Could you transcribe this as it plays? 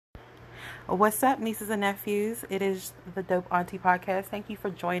What's up, nieces and nephews? It is the Dope Auntie Podcast. Thank you for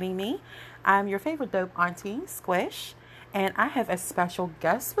joining me. I'm your favorite Dope Auntie, Squish, and I have a special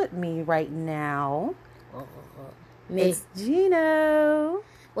guest with me right now. Me. It's Gino.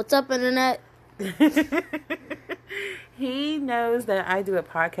 What's up, Internet? He knows that I do a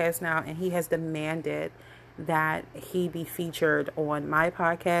podcast now, and he has demanded that he be featured on my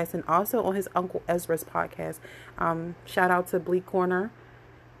podcast and also on his Uncle Ezra's podcast. Shout out to Bleak Corner,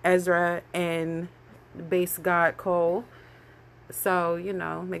 Ezra, and Bass God Cole. So,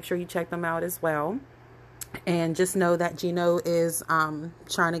 make sure you check them out as well. And just know that Gino is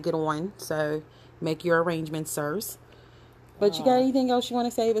trying to get on. So make your arrangements, sirs. But you got anything else you want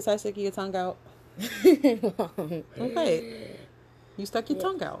to say besides sticking your tongue out? Okay. You stuck your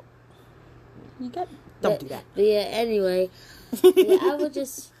tongue out. Don't do that. But yeah, anyway. I would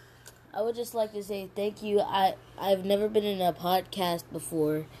just like to say thank you. I've never been in a podcast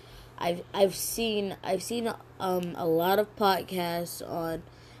before. I've seen a lot of podcasts on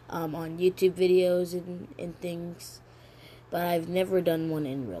YouTube videos and things, but I've never done one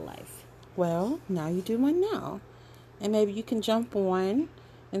in real life. Well, now you do one now. And maybe you can jump on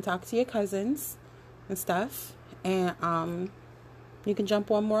and talk to your cousins and stuff. And you can jump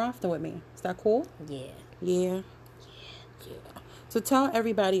on more often with me. Is that cool? Yeah. Yeah. So tell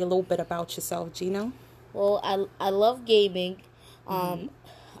everybody a little bit about yourself, Gino. Well, I love gaming. I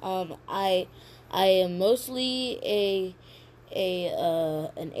am mostly an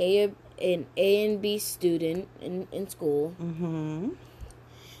A and B student in school.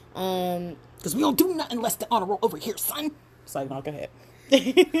 Because we don't do nothing less than honor roll over here, son. Sorry, no, go ahead.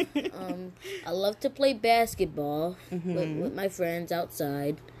 I love to play basketball with my friends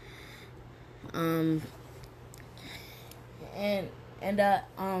outside. And I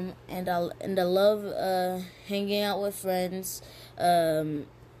love hanging out with friends. And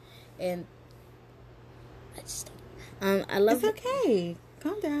I love. It's okay.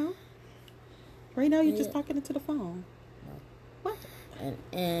 Calm down. Right now, you're just talking into the phone. No. What? I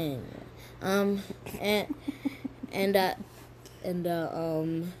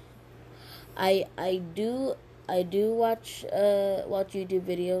do watch YouTube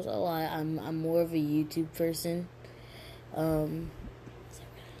videos a lot. I'm more of a YouTube person. I really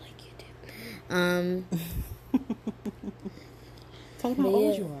like YouTube. Tell them how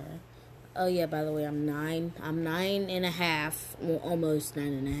old you are. Oh yeah, by the way, I'm 9. I'm 9.5. Well, almost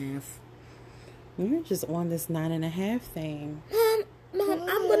 9.5. You're just on this 9.5 thing. Mom,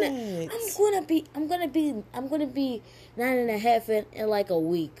 I'm gonna be 9.5 in like a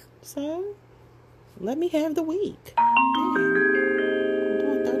week. So, let me have the week. I'm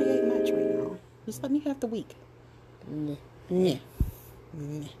doing 38 much right now. Just let me have the week. Nah.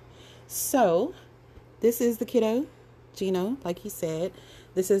 So, this is the kiddo, Gino, like he said.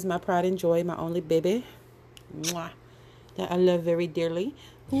 This is my pride and joy, my only baby. Mwah. That I love very dearly.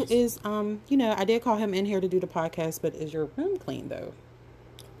 Who is, I did call him in here to do the podcast, but is your room clean, though?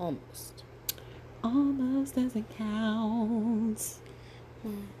 Almost. Almost doesn't count.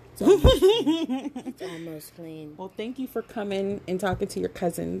 It's almost clean. Well, thank you for coming and talking to your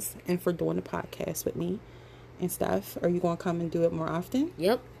cousins and for doing the podcast with me and stuff. Are you going to come and do it more often?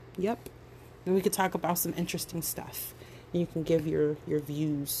 Yep. And we could talk about some interesting stuff. And you can give your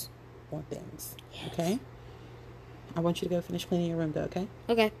views on things. Yes. Okay? I want you to go finish cleaning your room, though, okay?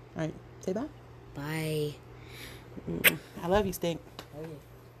 Okay. All right. Say bye. Bye. I love you, Stink. Oh, yeah.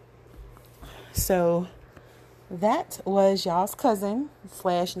 So, that was y'all's cousin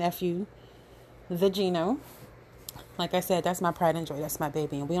 / nephew, the Gino. Like I said, that's my pride and joy. That's my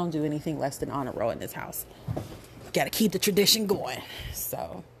baby. And we don't do anything less than honor roll in this house. Got to keep the tradition going.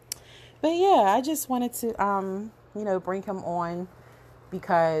 So, but yeah, I just wanted to, bring him on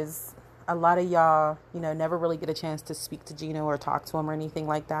because a lot of y'all, never really get a chance to speak to Gino or talk to him or anything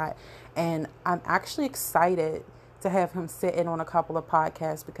like that. And I'm actually excited to have him sit in on a couple of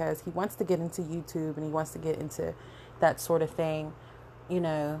podcasts because he wants to get into YouTube and he wants to get into that sort of thing,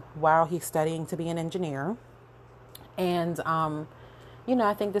 while he's studying to be an engineer. And, I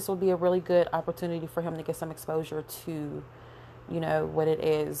think this will be a really good opportunity for him to get some exposure to, what it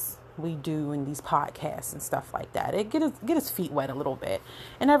is we do in these podcasts and stuff like that. It get his feet wet a little bit.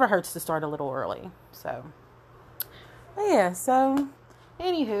 It never hurts to start a little early. So, but yeah, so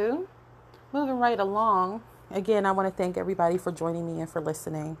anywho, moving right along. Again, I want to thank everybody for joining me and for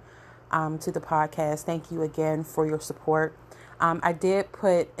listening to the podcast. Thank you again for your support. I did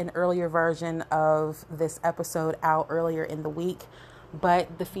put an earlier version of this episode out earlier in the week,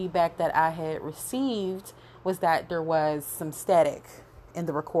 but the feedback that I had received was that there was some static in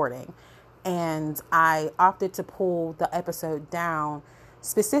the recording, and I opted to pull the episode down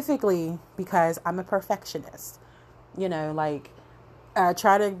specifically because I'm a perfectionist. Like, I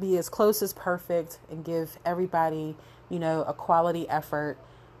try to be as close as perfect and give everybody, a quality effort,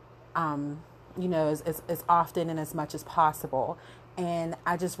 as often and as much as possible. And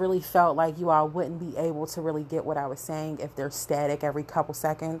I just really felt like you all wouldn't be able to really get what I was saying if they're static every couple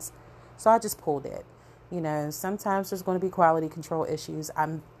seconds. So I just pulled it. Sometimes there's going to be quality control issues.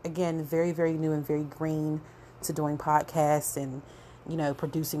 I'm, again, very, very new and very green to doing podcasts and,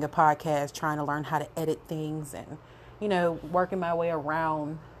 producing a podcast, trying to learn how to edit things and, working my way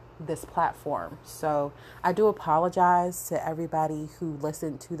around this platform. So I do apologize to everybody who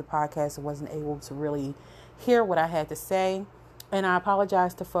listened to the podcast and wasn't able to really hear what I had to say. And I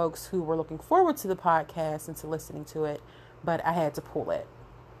apologize to folks who were looking forward to the podcast and to listening to it, but I had to pull it.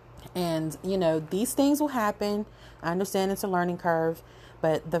 And, these things will happen. I understand it's a learning curve,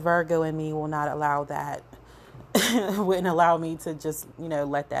 but the Virgo in me will not allow that, wouldn't allow me to just,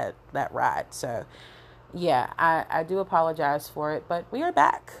 let that ride. So, yeah, I do apologize for it, but we are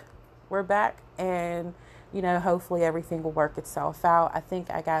back. We're back, and, hopefully everything will work itself out. I think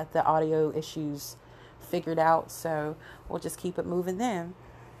I got the audio issues figured out, so we'll just keep it moving then.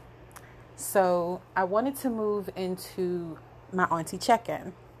 So I wanted to move into my auntie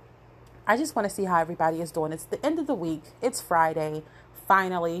check-in. I just want to see how everybody is doing. It's the end of the week. It's Friday.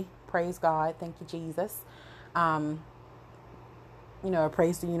 Finally. Praise God. Thank you, Jesus. Praise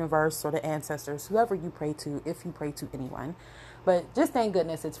the universe or the ancestors, whoever you pray to, if you pray to anyone. But just thank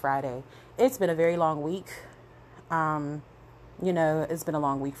goodness it's Friday. It's been a very long week. It's been a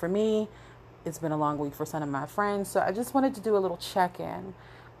long week for me. It's been a long week for some of my friends. So I just wanted to do a little check-in.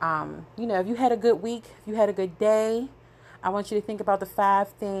 If you had a good week, if you had a good day, I want you to think about the five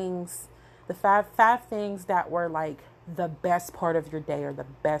things that were like the best part of your day or the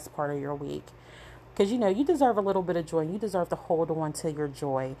best part of your week. Because, you deserve a little bit of joy. And you deserve to hold on to your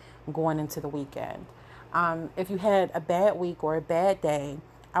joy going into the weekend. If you had a bad week or a bad day,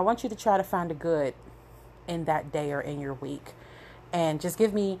 I want you to try to find a good in that day or in your week. And just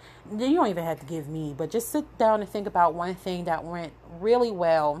give me, you don't even have to give me, but just sit down and think about one thing that went really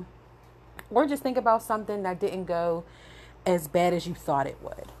well. Or just think about something that didn't go as bad as you thought it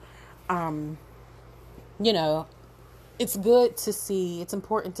would. It's good to see, it's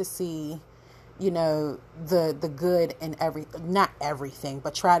important to see, the good in not everything,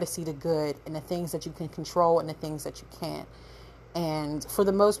 but try to see the good in the things that you can control and the things that you can't. And for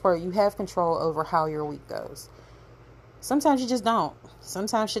the most part, you have control over how your week goes. Sometimes you just don't.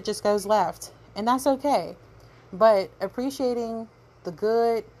 Sometimes shit just goes left, and that's okay. But appreciating the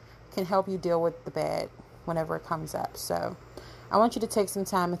good can help you deal with the bad whenever it comes up. So I want you to take some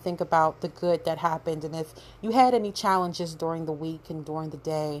time and think about the good that happened. And if you had any challenges during the week and during the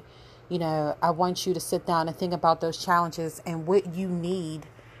day, I want you to sit down and think about those challenges and what you need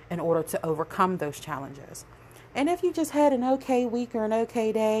in order to overcome those challenges. And if you just had an okay week or an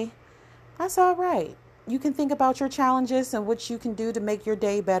okay day, that's all right. You can think about your challenges and what you can do to make your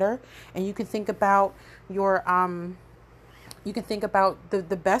day better. And you can think about your,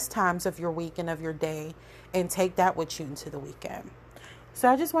 the best times of your week and of your day and take that with you into the weekend. So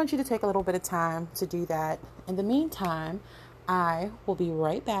I just want you to take a little bit of time to do that. In the meantime, I will be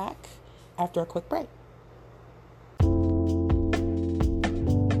right back after a quick break.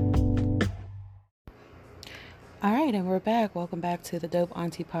 All right, and we're back. Welcome back to the Dope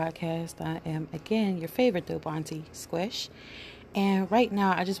Auntie Podcast. I am, again, your favorite Dope Auntie, Squish. And right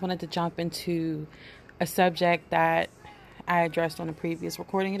now, I just wanted to jump into a subject that I addressed on a previous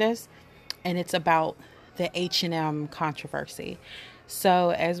recording of this, and it's about the H&M controversy.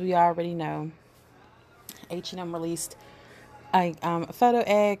 So, as we already know, H&M released a photo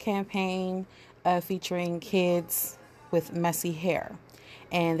ad campaign featuring kids with messy hair.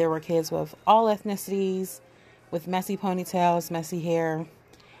 And there were kids with all ethnicities, with messy ponytails, messy hair.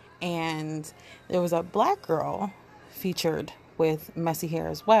 And there was a black girl featured with messy hair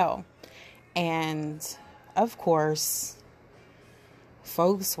as well. And of course,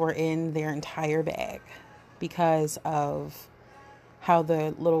 folks were in their entire bag because of how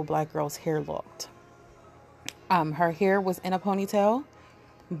the little black girl's hair looked. Her hair was in a ponytail,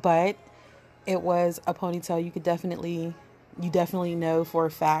 but it was a ponytail you definitely know for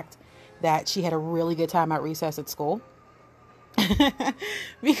a fact that she had a really good time at recess at school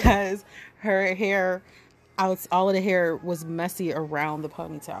because her hair, all of the hair was messy around the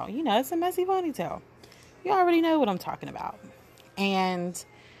ponytail. It's a messy ponytail. You already know what I'm talking about. And,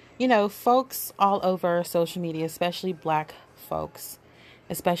 folks all over social media, especially black folks,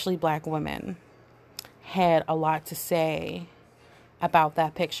 especially black women, had a lot to say about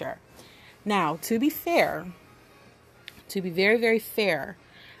that picture. Now, to be fair To be very, very fair,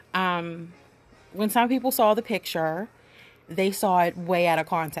 when some people saw the picture, they saw it way out of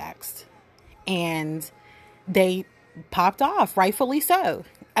context. And they popped off, rightfully so.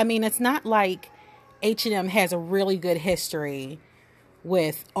 I mean, it's not like H&M has a really good history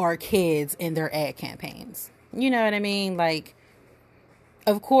with our kids in their ad campaigns. You know what I mean? Like,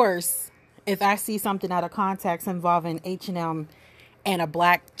 of course, if I see something out of context involving H&M and a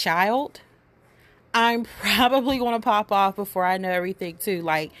black child, I'm probably going to pop off before I know everything too.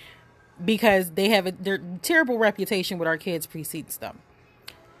 Like, because they have their terrible reputation with our kids precedes them.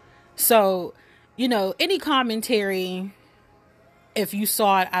 So, you know, any commentary, if you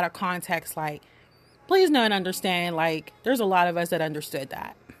saw it out of context, like, please know and understand, like, there's a lot of us that understood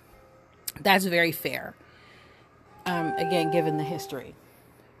that. That's very fair. Again, given the history.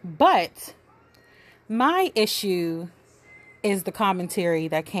 But my issue is the commentary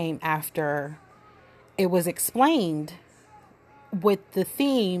that came after it was explained what the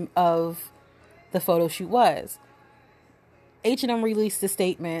theme of the photo shoot was. H&M released a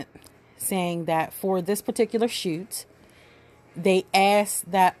statement saying that for this particular shoot, they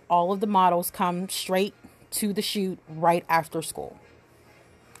asked that all of the models come straight to the shoot right after school.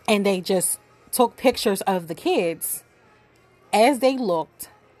 And they just took pictures of the kids as they looked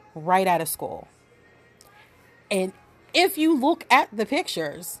right out of school. And if you look at the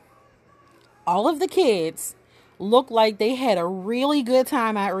pictures, all of the kids look like they had a really good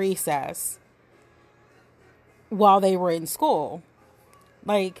time at recess while they were in school.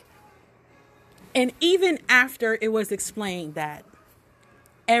 Like, and even after it was explained that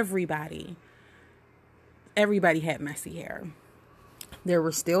everybody had messy hair, there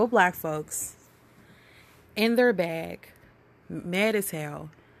were still black folks in their bag, mad as hell,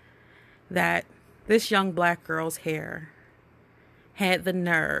 that this young black girl's hair had the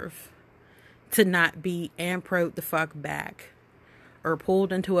nerve to not be amproed the fuck back or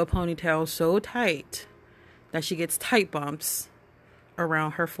pulled into a ponytail so tight that she gets tight bumps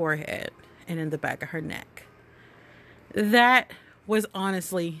around her forehead and in the back of her neck. That was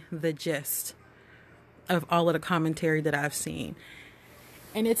honestly the gist of all of the commentary that I've seen.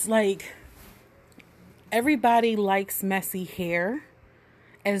 And it's like, everybody likes messy hair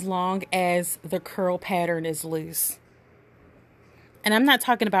as long as the curl pattern is loose. And I'm not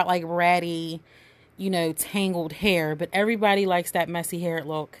talking about like ratty, you know, tangled hair, but everybody likes that messy hair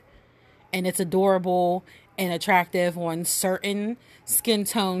look. And it's adorable and attractive on certain skin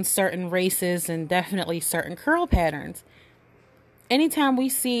tones, certain races, and definitely certain curl patterns. Anytime we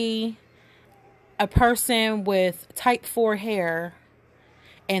see a person with type 4 hair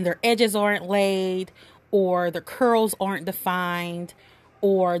and their edges aren't laid, or the curls aren't defined,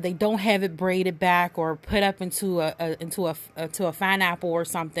 or they don't have it braided back or put up into a pineapple or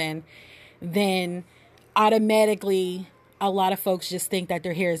something, then automatically a lot of folks just think that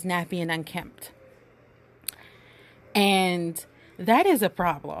their hair is nappy and unkempt. And that is a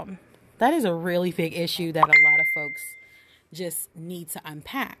problem. That is a really big issue that a lot of folks just need to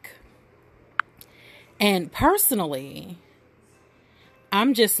unpack. And personally,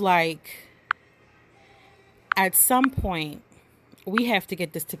 I'm just like, at some point, we have to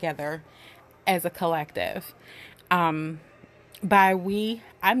get this together as a collective. By we,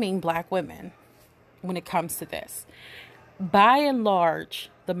 I mean black women when it comes to this. By and large,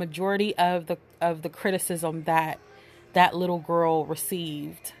 the majority of the criticism that little girl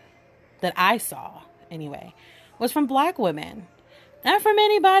received, that I saw anyway, was from black women. Not from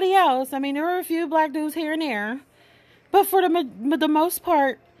anybody else. I mean, there were a few black dudes here and there, but for the most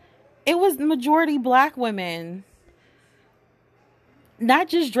part, it was the majority black women, not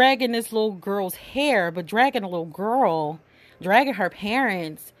just dragging this little girl's hair, but dragging a little girl, dragging her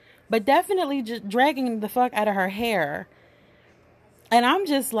parents, but definitely just dragging the fuck out of her hair. And I'm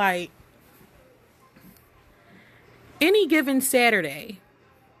just like, any given Saturday,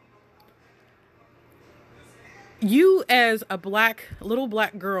 you as a little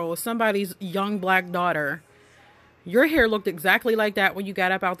black girl, somebody's young black daughter, your hair looked exactly like that when you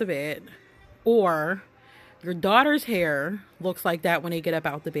got up out the bed. Or your daughter's hair looks like that when they get up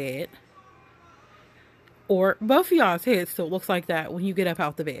out the bed. Or both of y'all's hair still looks like that when you get up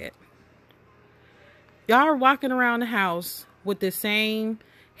out the bed. Y'all are walking around the house with the same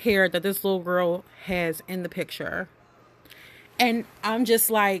hair that this little girl has in the picture. And I'm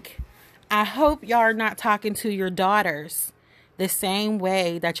just like, I hope y'all are not talking to your daughters the same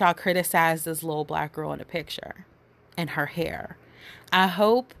way that y'all criticize this little black girl in the picture and her hair. I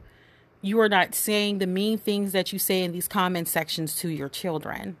hope you are not saying the mean things that you say in these comment sections to your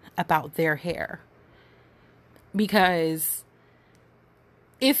children about their hair. Because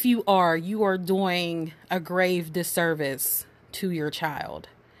if you are doing a grave disservice to your child.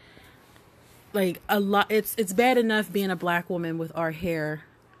 Like, a lot, it's bad enough being a black woman with our hair,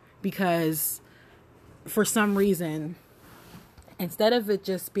 because for some reason, instead of it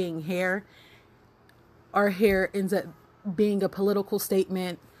just being hair, our hair ends up being a political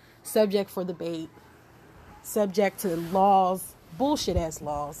statement, subject for debate, subject to laws, bullshit ass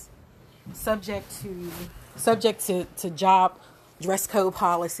laws, subject to job dress code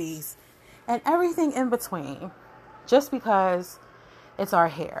policies, and everything in between, just because it's our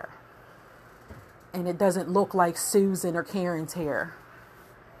hair and it doesn't look like Susan or Karen's hair.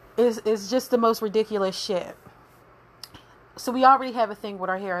 It's just the most ridiculous shit. So we already have a thing with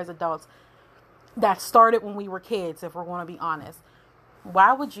our hair as adults that started when we were kids, if we're going to be honest.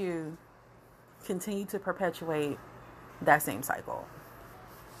 Why would you continue to perpetuate that same cycle?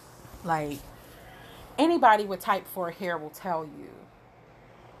 Like, anybody with type 4 hair will tell you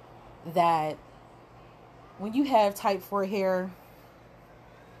that when you have type 4 hair,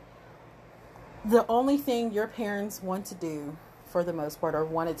 the only thing your parents want to do, for the most part, or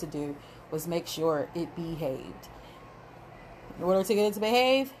wanted to do, was make sure it behaved. In order to get it to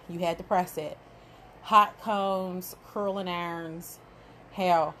behave, you had to press it. Hot combs, curling irons.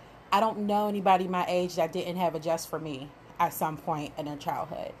 Hell, I don't know anybody my age that didn't have a Just For Me at some point in their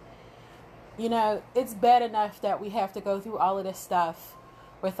childhood. You know, it's bad enough that we have to go through all of this stuff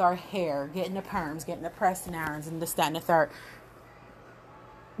with our hair, getting the perms, getting the pressing irons, and this, that, and the third.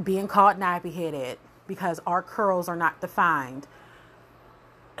 Being caught nappy-headed because our curls are not defined.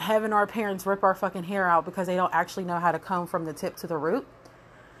 Having our parents rip our fucking hair out because they don't actually know how to comb from the tip to the root.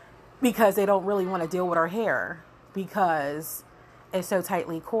 Because they don't really want to deal with our hair because it's so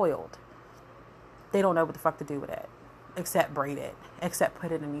tightly coiled. They don't know what the fuck to do with it, except braid it, except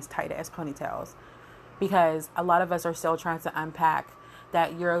put it in these tight ass ponytails. Because a lot of us are still trying to unpack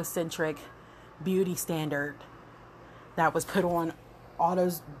that Eurocentric beauty standard that was put on all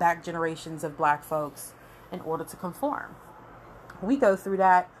those back generations of black folks in order to conform. We go through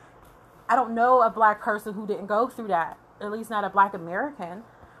that. I don't know a black person who didn't go through that. At least not a black American.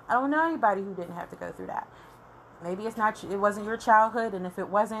 I don't know anybody who didn't have to go through that. Maybe it wasn't your childhood, and if it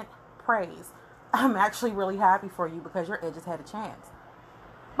wasn't, praise. I'm actually really happy for you because your edges had a chance.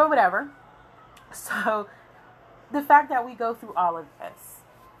 But whatever. So, the fact that we go through all of this,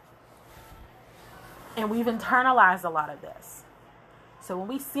 and we've internalized a lot of this. So when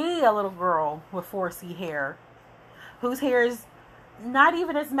we see a little girl with 4C hair, whose hair is not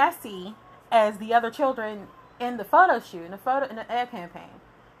even as messy as the other children in the photo shoot, in the ad campaign.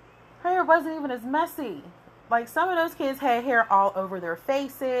 Her hair wasn't even as messy. Like, some of those kids had hair all over their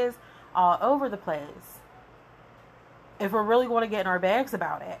faces, all over the place. If we're really going to get in our bags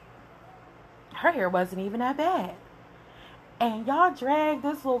about it, her hair wasn't even that bad. And y'all dragged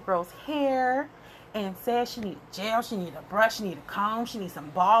this little girl's hair and said she needed gel, she needed a brush, she needed a comb, she needed some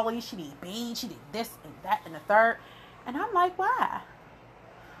ballies, she needed beads, she needed this and that and the third. And I'm like, why?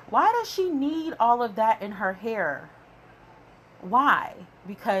 Why does she need all of that in her hair? Why?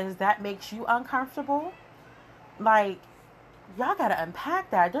 Because that makes you uncomfortable? Like, y'all gotta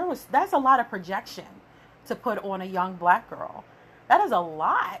unpack that. That's a lot of projection to put on a young black girl. That is a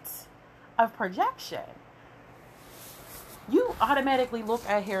lot of projection. You automatically look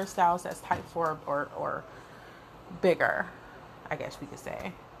at hairstyles that's type 4 or bigger, I guess we could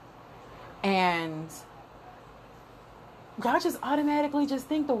say. And y'all just automatically just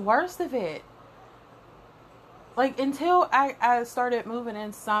think the worst of it. Like, until I started moving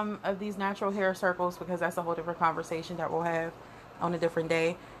in some of these natural hair circles, because that's a whole different conversation that we'll have on a different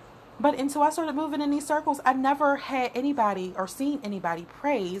day. But until I started moving in these circles, I never had anybody or seen anybody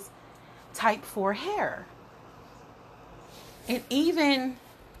praise type 4 hair. And even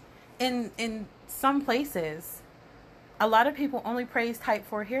in some places, a lot of people only praise type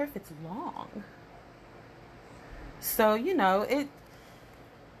 4 hair if it's long. So, you know,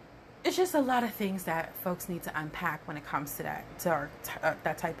 it's just a lot of things that folks need to unpack when it comes to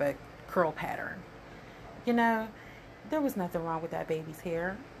that type of curl pattern. You know, there was nothing wrong with that baby's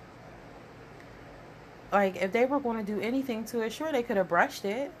hair. Like, if they were going to do anything to it, sure, they could have brushed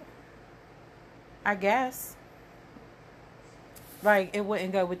it, I guess. Like, it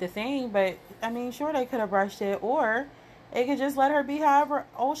wouldn't go with the thing, but I mean, sure, they could have brushed it, or they could just let her be however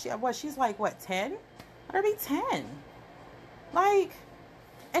old she's like, what, 10? Let her be 10. Like,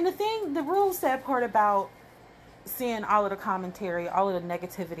 and the real sad part about seeing all of the commentary, all of the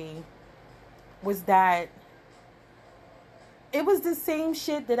negativity, was that it was the same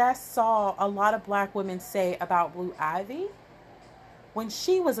shit that I saw a lot of black women say about Blue Ivy when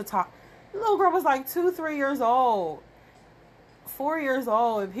she was the little girl was like 2-3 years old. 4 years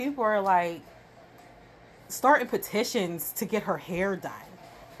old and people are like starting petitions to get her hair done.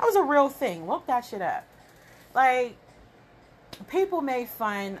 That was a real thing. Look that shit up. Like, people made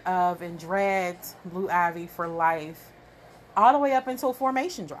fun of and dragged Blue Ivy for life all the way up until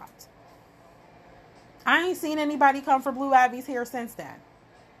Formation dropped. I ain't seen anybody come for Blue Ivy's hair since then.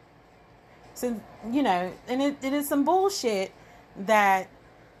 Since, you know, and it is some bullshit that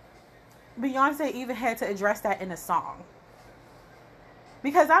Beyonce even had to address that in a song.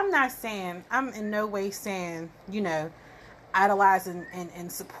 Because I'm in no way saying, you know, idolize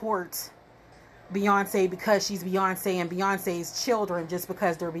and support Beyonce because she's Beyonce and Beyonce's children just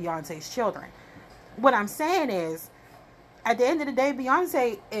because they're Beyonce's children. What I'm saying is, at the end of the day,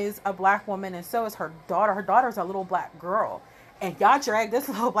 Beyonce is a black woman and so is her daughter. Her daughter's a little black girl. And y'all drag this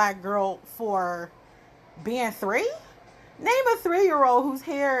little black girl for being 3? Name a 3-year-old whose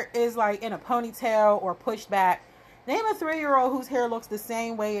hair is like in a ponytail or pushed back. Name a 3-year-old whose hair looks the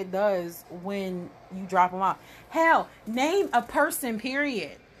same way it does when you drop them off. Hell, name a person,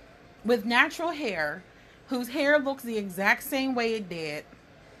 period, with natural hair whose hair looks the exact same way it did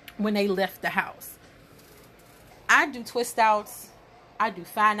when they left the house. I do twist outs. I do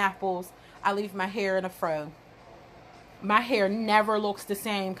fine apples. I leave my hair in a fro. My hair never looks the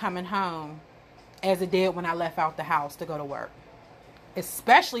same coming home as it did when I left out the house to go to work.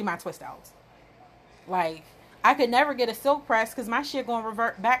 Especially my twist outs. Like, I could never get a silk press because my shit gonna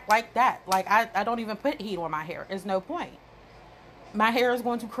revert back like that. Like, I don't even put heat on my hair. There's no point. My hair is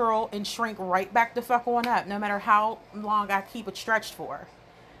going to curl and shrink right back the fuck on up, no matter how long I keep it stretched for.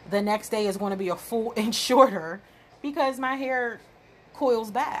 The next day is going to be a full inch shorter because my hair coils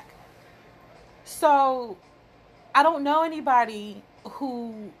back. So, I don't know anybody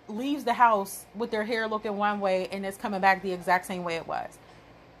who leaves the house with their hair looking one way and it's coming back the exact same way it was.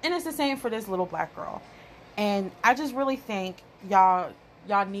 And it's the same for this little black girl. And I just really think y'all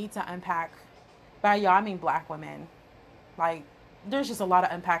need to unpack. By y'all, I mean black women. Like, there's just a lot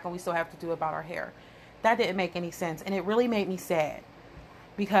of unpacking we still have to do about our hair. That didn't make any sense. And it really made me sad.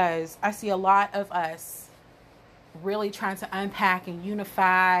 Because I see a lot of us really trying to unpack and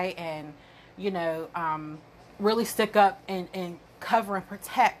unify and, you know, really stick up and cover and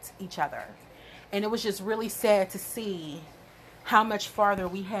protect each other. And it was just really sad to see how much farther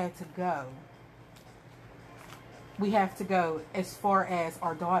we had to go. We have to go as far as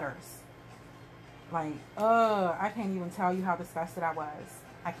our daughters. Like, I can't even tell you how disgusted I was.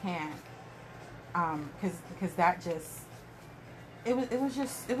 I can't. Because that just, it was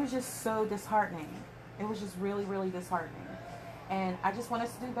just so disheartening. It was just really, really disheartening. And I just want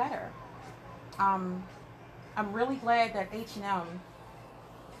us to do better. I'm really glad that H&M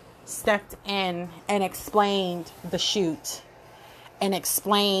stepped in and explained the shoot and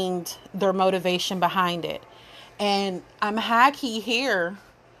explained their motivation behind it. And I'm happy here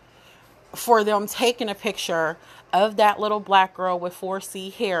for them taking a picture of that little black girl with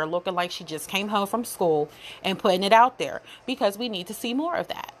 4C hair looking like she just came home from school and putting it out there because we need to see more of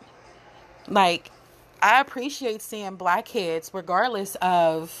that. Like, I appreciate seeing black kids, regardless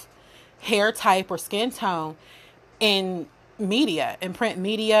of hair type or skin tone, in media, in print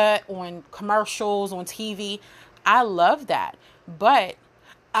media, on commercials, on TV. I love that. But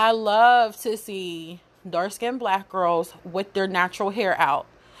I love to see dark-skinned black girls with their natural hair out,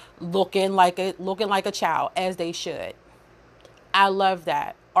 looking like a child, as they should. I love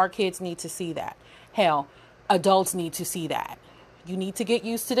that. Our kids need to see that. Hell, adults need to see that. You need to get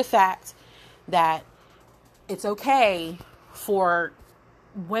used to the fact that it's okay for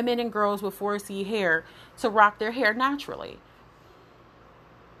women and girls with 4C hair to rock their hair naturally,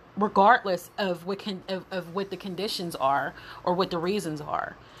 regardless of what the conditions are or what the reasons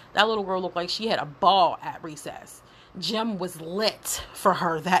are. That little girl looked like she had a ball at recess. Gym was lit for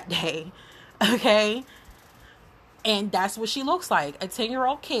her that day. Okay? And that's what she looks like. A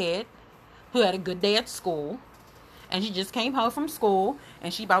 10-year-old kid who had a good day at school. And she just came home from school.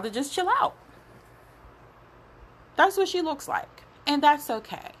 And she about to just chill out. That's what she looks like. And that's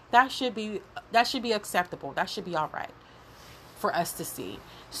okay. That should be acceptable. That should be all right for us to see.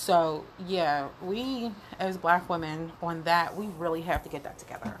 So, yeah, we as black women on that, we really have to get that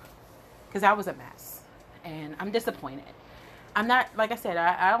together. Because that was a mess. And I'm disappointed. I'm not, like I said,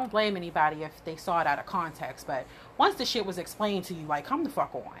 I don't blame anybody if they saw it out of context. But once the shit was explained to you, like, come the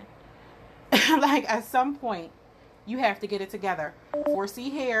fuck on. Like, at some point, you have to get it together.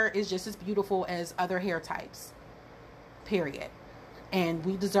 4C hair is just as beautiful as other hair types. Period. And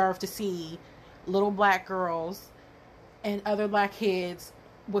we deserve to see little black girls and other black kids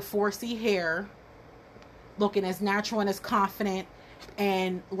with 4C hair looking as natural and as confident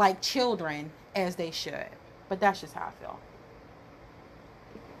and like children as they should. But that's just how I feel.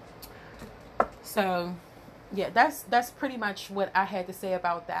 So, yeah, that's pretty much what I had to say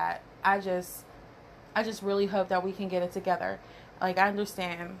about that. I just really hope that we can get it together. Like, I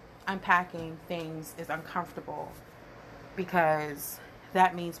understand unpacking things is uncomfortable because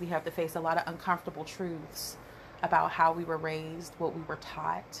that means we have to face a lot of uncomfortable truths about how we were raised, what we were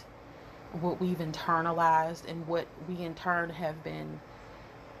taught, what we've internalized, and what we in turn have been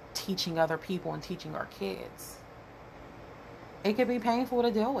teaching other people and teaching our kids. It can be painful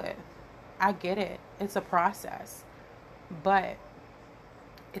to deal with. I get it. It's a process. But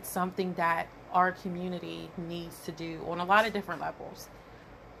it's something that our community needs to do on a lot of different levels.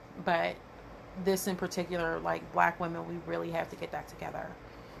 But this in particular, like Black women, we really have to get that together.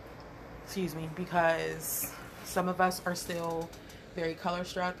 Excuse me, because some of us are still very color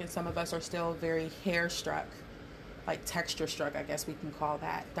struck and some of us are still very hair struck, like texture struck, I guess we can call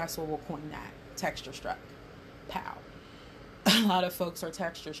that. That's what we'll coin that, texture struck. Pow. A lot of folks are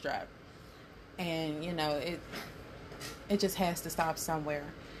texture struck, and it just has to stop somewhere.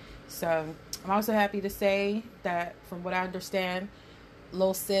 So I'm also happy to say that from what I understand,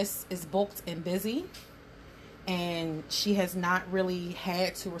 Lil Sis is booked and busy, and she has not really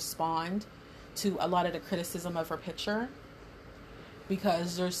had to respond to a lot of the criticism of her picture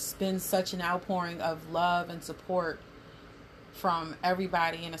because there's been such an outpouring of love and support from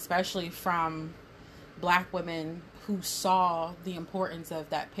everybody, and especially from Black women who saw the importance of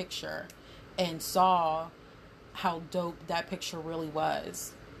that picture and saw how dope that picture really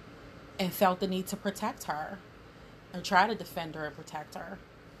was and felt the need to protect her and try to defend her and protect her.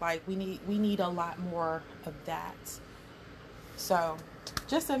 Like, we need a lot more of that. So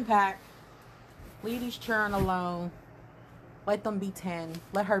just unpack, leave these children alone, let them be 10,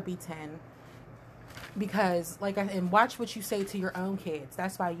 let her be 10, because and watch what you say to your own kids.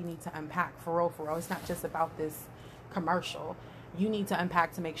 That's why you need to unpack, for real. It's not just about this commercial. You need to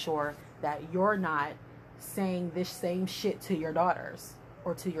unpack to make sure that you're not saying this same shit to your daughters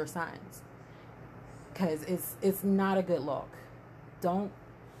or to your sons, because it's not a good look.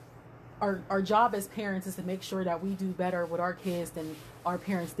 Our job as parents is to make sure that we do better with our kids than our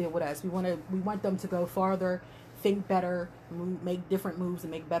parents did with us. We want them to go farther, think better, make different moves,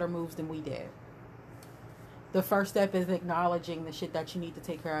 and make better moves than we did. The first step is acknowledging the shit that you need to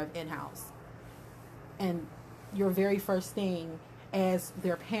take care of in-house. And your very first thing as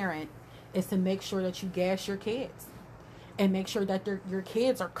their parent is to make sure that you gas your kids and make sure that your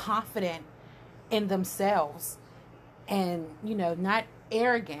kids are confident in themselves and, not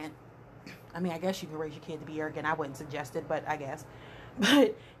arrogant. I mean, I guess you can raise your kid to be arrogant. I wouldn't suggest it, but I guess.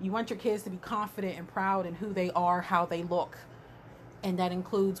 But you want your kids to be confident and proud in who they are, how they look. And that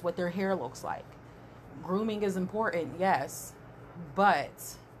includes what their hair looks like. Grooming is important, yes.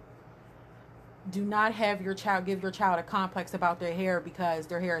 But do not give your child a complex about their hair because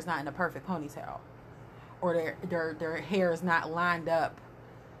their hair is not in a perfect ponytail. Or their hair is not lined up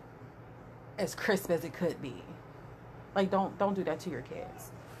as crisp as it could be. Like, don't do that to your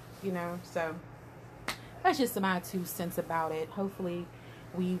kids. So that's just my 2 cents about it. Hopefully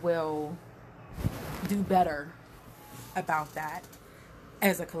we will do better about that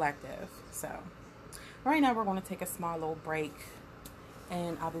as a collective. So right now we're going to take a small little break,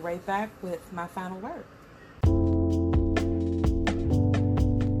 and I'll be right back with my final word.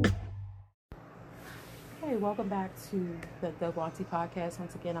 Hey, welcome back to the Double Auntie Podcast.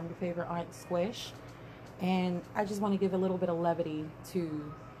 Once again, I'm your favorite Aunt Squish, and I just want to give a little bit of levity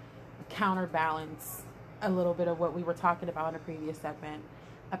to counterbalance a little bit of what we were talking about in a previous segment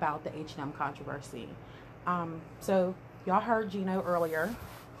about the H&M controversy. So y'all heard Gino earlier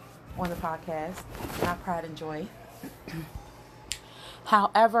on the podcast, my pride and joy.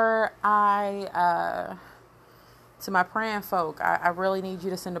 However, to my praying folk, I really need you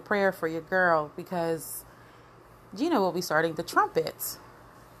to send a prayer for your girl, because Gino will be starting the trumpet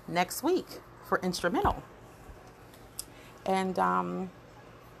next week for instrumental. And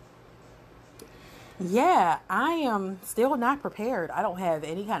yeah, I am still not prepared. I don't have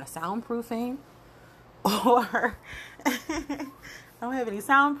any kind of soundproofing or I don't have any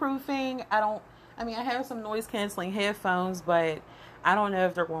soundproofing. I have some noise canceling headphones, but I don't know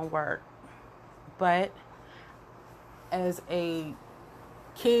if they're going to work. But as a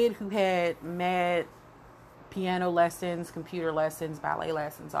kid who had mad piano lessons, computer lessons, ballet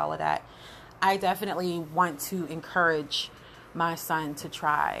lessons, all of that, I definitely want to encourage my son to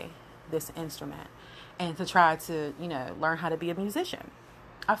try this instrument and to try to, learn how to be a musician.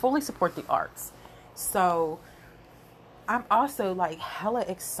 I fully support the arts. So I'm also hella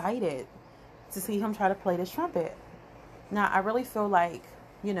excited to see him try to play this trumpet. Now, I really feel like,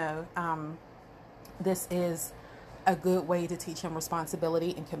 this is a good way to teach him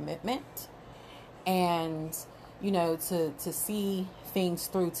responsibility and commitment. and, to see things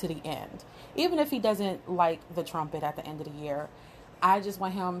through to the end. Even if he doesn't like the trumpet at the end of the year, I just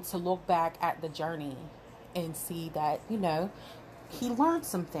want him to look back at the journey and see that, he learned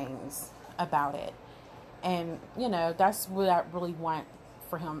some things about it. And, that's what I really want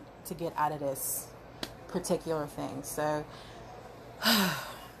for him to get out of this particular thing. So,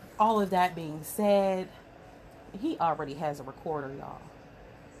 all of that being said, he already has a recorder, y'all.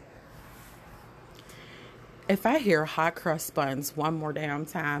 If I hear hot crust buns one more damn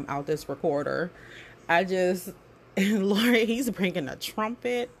time out this recorder, Lord, he's bringing a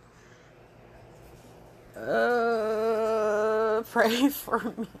trumpet. Pray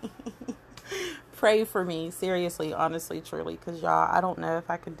for me. Pray for me. Seriously, honestly, truly. Because, y'all, I don't know if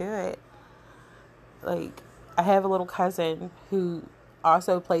I could do it. Like, I have a little cousin who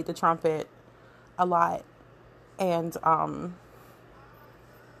also played the trumpet a lot. And,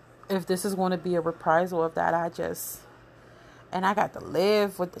 if this is going to be a reprisal of that, and I got to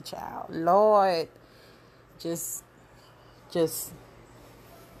live with the child. Lord, just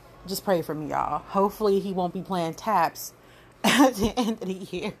pray for me, y'all. Hopefully he won't be playing taps at the end of the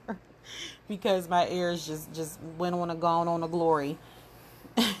year, because my ears just went on a glory.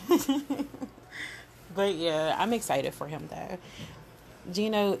 But yeah, I'm excited for him though.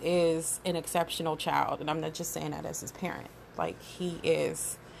 Gino is an exceptional child, and I'm not just saying that as his parent. Like,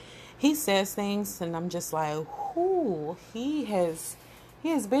 he says things, and I'm just like, whoo, he has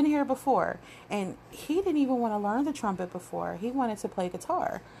been here before. And he didn't even want to learn the trumpet before. He wanted to play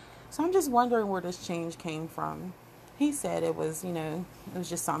guitar. So I'm just wondering where this change came from. He said it was, it was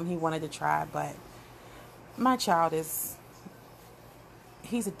just something he wanted to try. But my child he's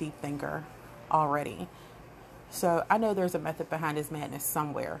a deep thinker already. So I know there's a method behind his madness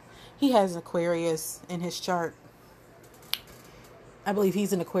somewhere. He has an Aquarius in his chart. I believe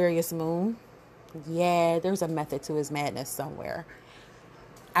he's an Aquarius moon. Yeah, there's a method to his madness somewhere.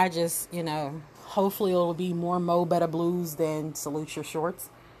 I just, hopefully it'll be more Mo Better Blues than Salute Your Shorts.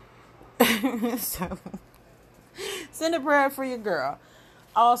 So, send a prayer for your girl.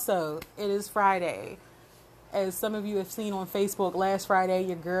 Also, it is Friday. As some of you have seen on Facebook, last Friday,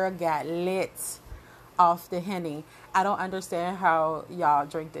 your girl got lit off the Henny. I don't understand how y'all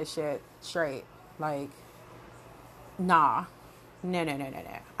drink this shit straight. Like, nah. No.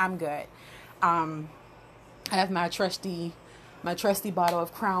 I'm good. I have my trusty bottle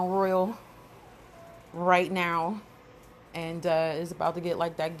of Crown Royal right now, and it's about to get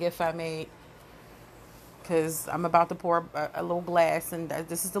like that gift I made, because I'm about to pour a little glass, and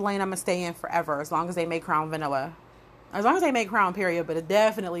this is the lane I'm gonna stay in forever, as long as they make Crown Vanilla, as long as they make Crown period, but it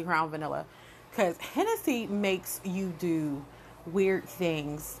definitely Crown Vanilla, because Hennessy makes you do weird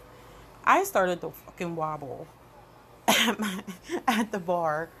things. I started to fucking wobble at the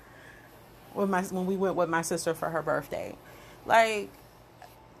bar when we went with my sister for her birthday. Like,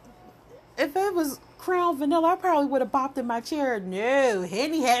 if it was Crown Vanilla, I probably would have bopped in my chair. No,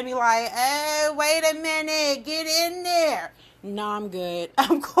 Henny had me like, oh, wait a minute, get in there. No, I'm good.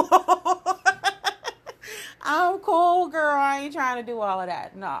 I'm cool. I'm cool, girl. I ain't trying to do all of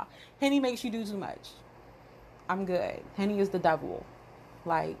that. Nah, Henny makes you do too much. I'm good. Henny is the devil.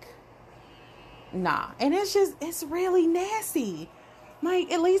 Like, nah. And it's really nasty.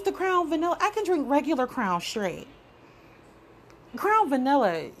 Like, at least the Crown Vanilla, I can drink regular Crown straight. Crown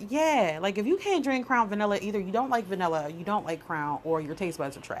Vanilla, yeah. Like, if you can't drink Crown Vanilla, either you don't like vanilla, you don't like Crown, or your taste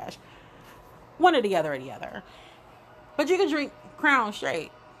buds are trash. One or the other. But you can drink Crown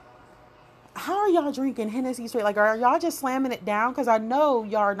straight. How are y'all drinking Hennessy straight? Like, are y'all just slamming it down? Because I know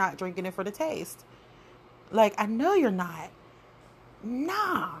y'all are not drinking it for the taste. Like, I know you're not.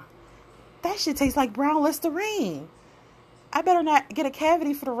 Nah. That shit tastes like brown Listerine. I better not get a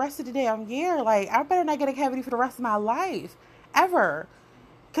cavity for the rest of the damn year. Like, I better not get a cavity for the rest of my life. Ever.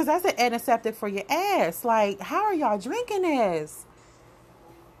 Because that's an antiseptic for your ass. Like, how are y'all drinking this?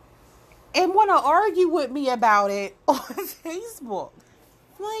 And want to argue with me about it on Facebook.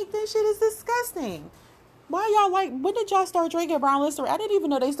 Like, this shit is disgusting. Why y'all like, when did y'all start drinking brown Listerine? I didn't even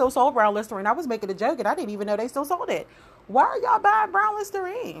know they still sold brown Listerine. I was making a joke and I didn't even know they still sold it. Why are y'all buying brown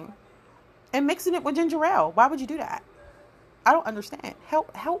Listerine and mixing it with ginger ale? Why would you do that? I don't understand.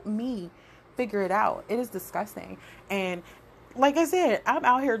 Help me figure it out. It is disgusting. And like I said, I'm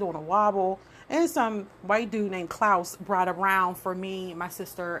out here doing a wobble. And some white dude named Klaus brought around for me, my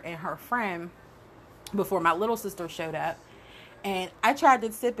sister, and her friend before my little sister showed up. And I tried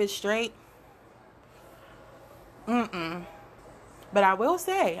to sip it straight. But I will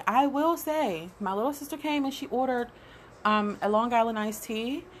say, my little sister came and she ordered a Long Island iced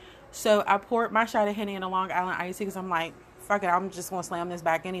tea. So I poured my shot of Henny in a Long Island iced tea because I'm like, fuck it, I'm just going to slam this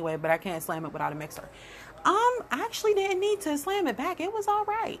back anyway, but I can't slam it without a mixer. I actually didn't need to slam it back. It was all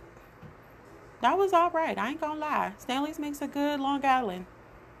right. That was all right. I ain't going to lie. Stanley's makes a good Long Island.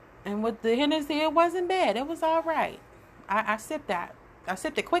 And with the Hennessy, it wasn't bad. It was all right. I sipped that. I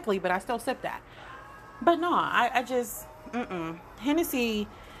sipped it quickly, but I still sipped that. But no, I just, Hennessy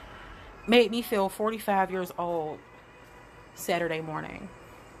made me feel 45 years old Saturday morning.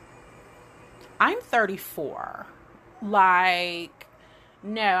 I'm 34. Like,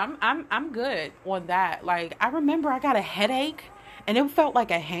 no, I'm good on that. Like, I remember I got a headache, and it felt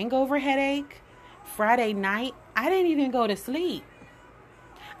like a hangover headache Friday night. I didn't even go to sleep.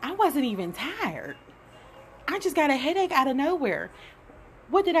 I wasn't even tired. I just got a headache out of nowhere.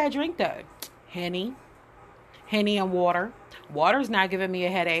 What did I drink though? Henny and water. Water's not giving me a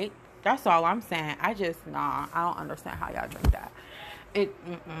headache. That's all I'm saying. I don't understand how y'all drink that.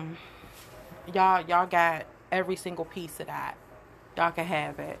 Y'all got every single piece of that. Y'all can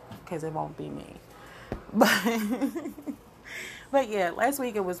have it, because it won't be me. But yeah, last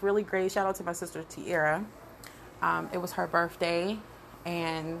week it was really great. Shout out to my sister Tiara. It was her birthday,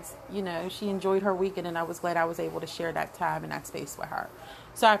 and she enjoyed her weekend, and I was glad I was able to share that time and that space with her.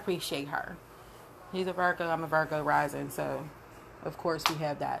 So I appreciate her. He's a Virgo, I'm a Virgo rising, so of course we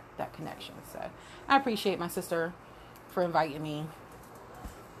have that connection. So I appreciate my sister for inviting me.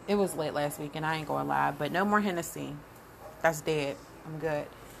 It was late last week, and I ain't gonna lie, but no more Hennessy. That's dead. I'm good.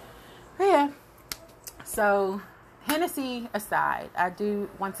 But yeah. So Hennessy aside, I do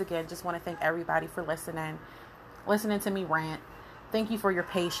once again just want to thank everybody for listening to me rant. Thank you for your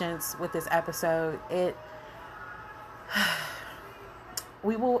patience with this episode.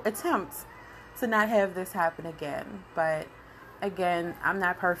 We will attempt to not have this happen again, but again, I'm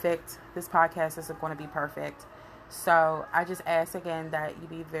not perfect. This podcast isn't going to be perfect. So I just ask again that you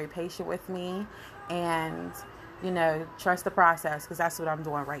be very patient with me and, trust the process, because that's what I'm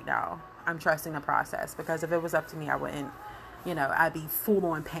doing right now. I'm trusting the process, because if it was up to me, I wouldn't, I'd be full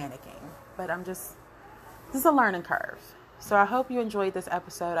on panicking. But this is a learning curve. So I hope you enjoyed this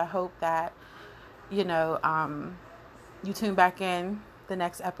episode. I hope that, you tune back in the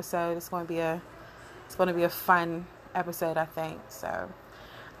next episode. It's going to be a fun episode, I think. So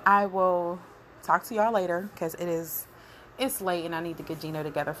I will talk to y'all later, because it's late and I need to get Gino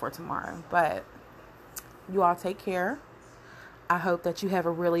together for tomorrow. But you all take care. I hope that you have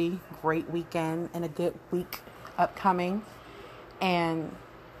a really great weekend and a good week upcoming. And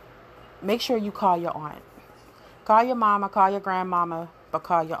make sure you call your aunt. Call your mama, call your grandmama, but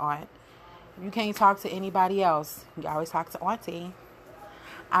call your aunt. If you can't talk to anybody else, you always talk to auntie.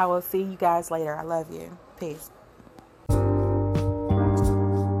 I will see you guys later. I love you. Peace.